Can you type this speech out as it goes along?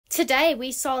Today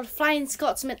we saw the Flying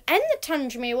Scotsman and the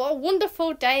Tangmere. What a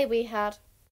wonderful day we had.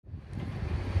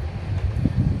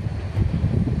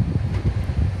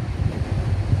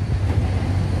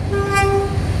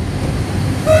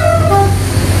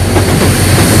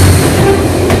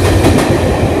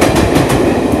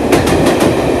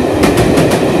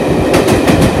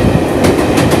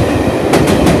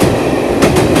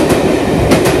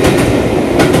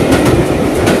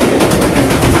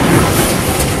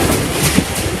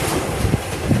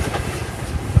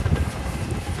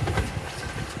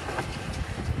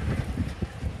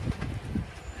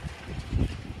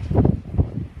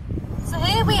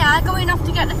 Going off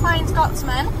to get the Flying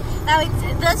Scotsman. Now,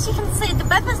 as you can see, the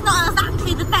weather's not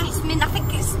exactly the best. I mean, I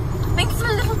think it's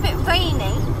a little bit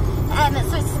rainy,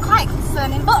 so it's quite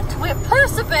concerning. But we're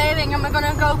persevering, and we're going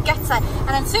to go get her. And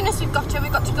as soon as we've got her,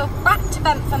 we've got to go back to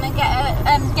Bentham and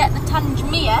get the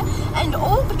Tangmere. And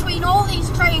all between all these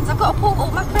trains, I've got to pull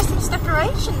all my Christmas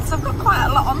decorations. So I've got quite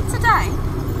a lot on today.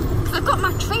 I've got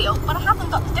my tree up, but I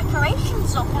haven't got the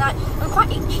decorations up, and I'm quite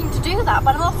itching to do that,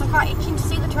 but I'm also quite itching to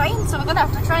see the train, so we're going to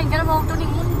have to try and get them all done in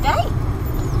one day.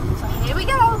 So here we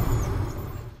go.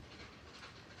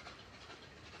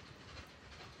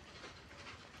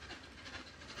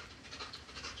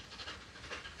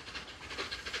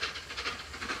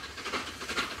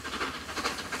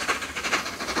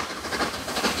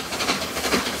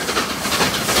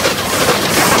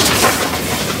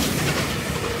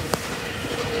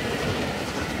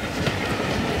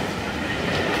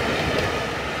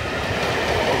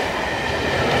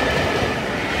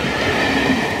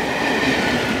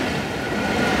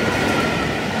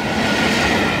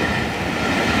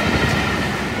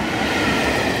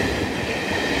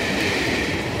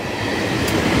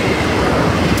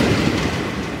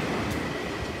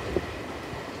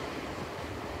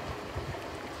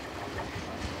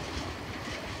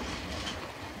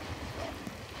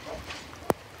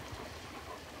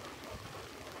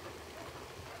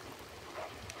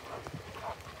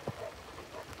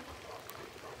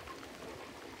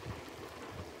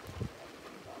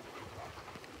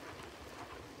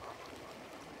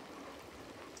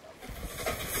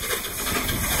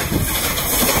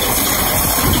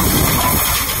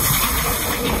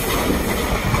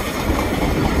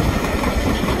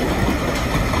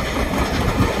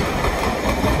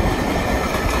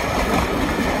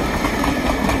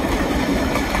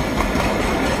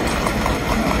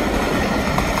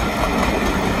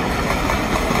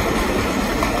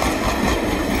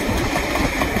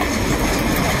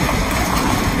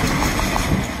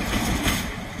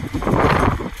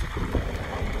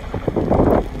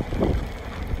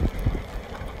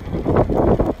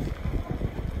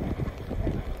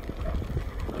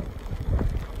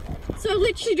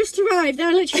 Literally just arrived, and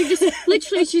I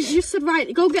literally she just said,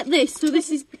 right, go get this. So this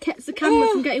is kept the camera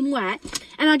from getting wet,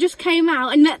 and I just came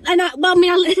out, and I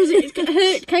literally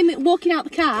came walking out the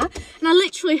car, and I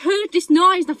literally heard this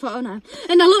noise, and I thought, oh no,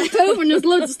 and I looked over, and there's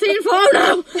loads of steam. I thought,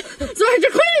 oh no, so I had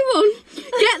to quickly run,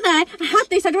 get there. I had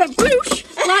this, I went boosh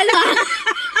like that.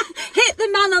 Hit the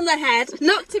man on the head,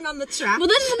 knocked him on the track. Well,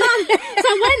 then the man, so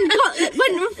I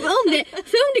went and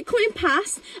filmed it coming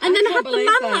past, and then I had the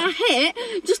man that I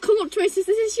hit just come up to me and says,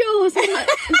 "This is yours." I was like,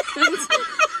 thanks.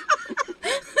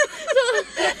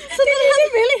 so Did you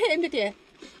really hit him, did you?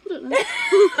 I don't know.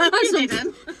 You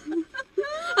didn't.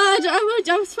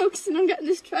 I was focusing on getting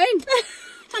this train.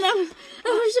 And I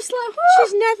was just like, whoa.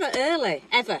 She's never early,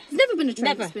 ever. There's never been a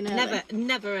train that's been early.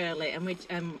 Never early. And we,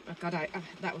 oh God,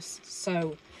 that was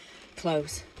so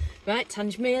close. Right,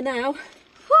 Tangmere now.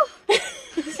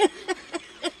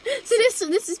 So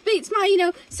this beats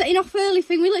my, setting off early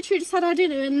thing. We literally just had our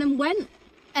dinner and then went.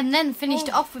 And then finished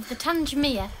it off with the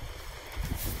Tangmere.